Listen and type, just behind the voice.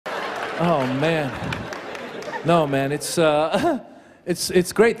Oh, man. No, man, it's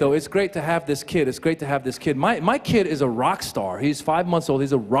great, though. It's great to have this kid. It's great to have this kid. My kid is a rock star. He's 5 months old.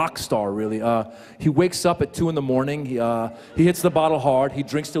 He's a rock star, really. He wakes up at 2 in the morning. He hits the bottle hard. He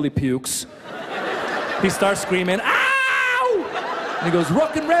drinks till he pukes. He starts screaming, "Ow!" And he goes,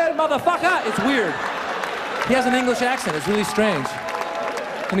 "Rock and roll, motherfucker!" It's weird. He has an English accent. It's really strange.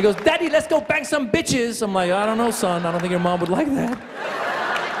 And he goes, "Daddy, let's go bang some bitches." I'm like, "I don't know, son. I don't think your mom would like that."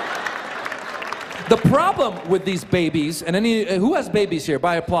 The problem with these babies, and who has babies here?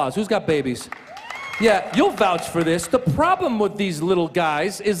 By applause. Who's got babies? Yeah, you'll vouch for this. The problem with these little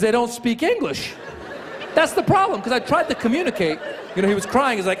guys is they don't speak English. That's the problem, because I tried to communicate. You know, he was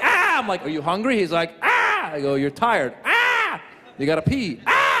crying. He's like, "Ah!" I'm like, "Are you hungry?" He's like, "Ah!" I go, "You're tired." "Ah!" "You gotta pee."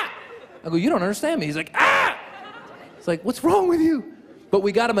 "Ah!" I go, "You don't understand me." He's like, "Ah!" It's like, "What's wrong with you?" But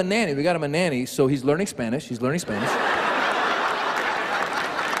we got him a nanny. We got him a nanny, so he's learning Spanish. He's learning Spanish.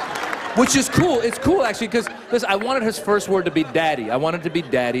 Which is cool. It's cool, actually, because listen, I wanted his first word to be daddy. I wanted it to be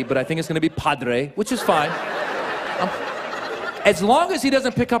daddy, but I think it's going to be padre, which is fine. As long as he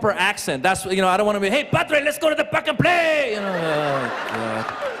doesn't pick up her accent. That's, you know, I don't want to be, "Hey, padre, let's go to the park and play." You know, oh,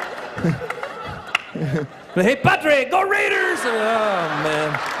 God. But, "Hey, padre, go Raiders!" Oh,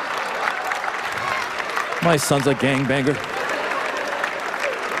 man. My son's a gangbanger.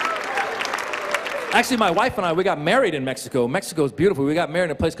 Actually, my wife and I, we got married in Mexico. Mexico is beautiful. We got married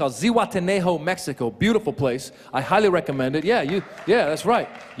in a place called Zihuatanejo, Mexico. Beautiful place. I highly recommend it. Yeah, that's right.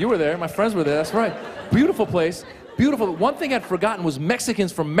 You were there. My friends were there. That's right. Beautiful place. Beautiful. One thing I'd forgotten was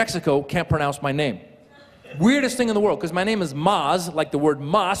Mexicans from Mexico can't pronounce my name. Weirdest thing in the world, because my name is Maz, like the word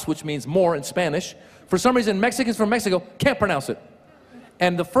mas, which means more in Spanish. For some reason, Mexicans from Mexico can't pronounce it.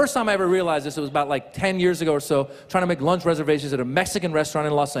 And the first time I ever realized this, it was about like 10 years ago or so, trying to make lunch reservations at a Mexican restaurant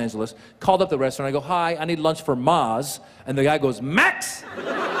in Los Angeles. Called up the restaurant, I go, "Hi, I need lunch for Maz." And the guy goes, "Max!"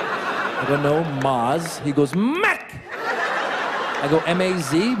 I go, "No, Maz." He goes, "Mac!" I go,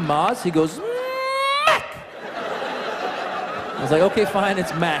 "M-A-Z, Maz?" He goes, "Mac!" I was like, "Okay, fine,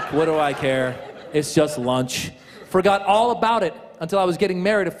 it's Mac. What do I care? It's just lunch." Forgot all about it until I was getting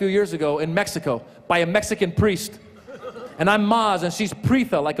married a few years ago in Mexico by a Mexican priest. And I'm Maz, and she's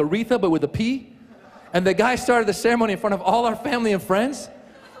Preetha, like Aretha, but with a P. And the guy started the ceremony in front of all our family and friends.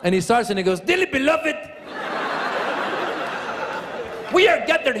 And he starts and he goes, "Dearly beloved, we are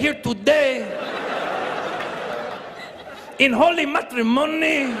gathered here today in holy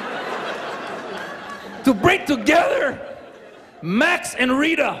matrimony to bring together Max and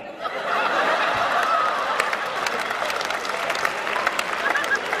Rita."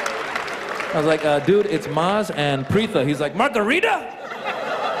 I was like, "Dude, it's Maz and Preetha." He's like, "Margarita?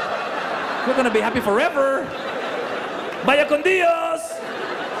 You're gonna be happy forever. Vaya con Dios."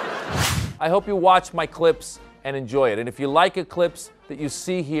 I hope you watch my clips and enjoy it. And if you like the clips that you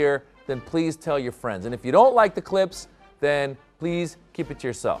see here, then please tell your friends. And if you don't like the clips, then please keep it to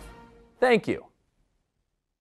yourself. Thank you.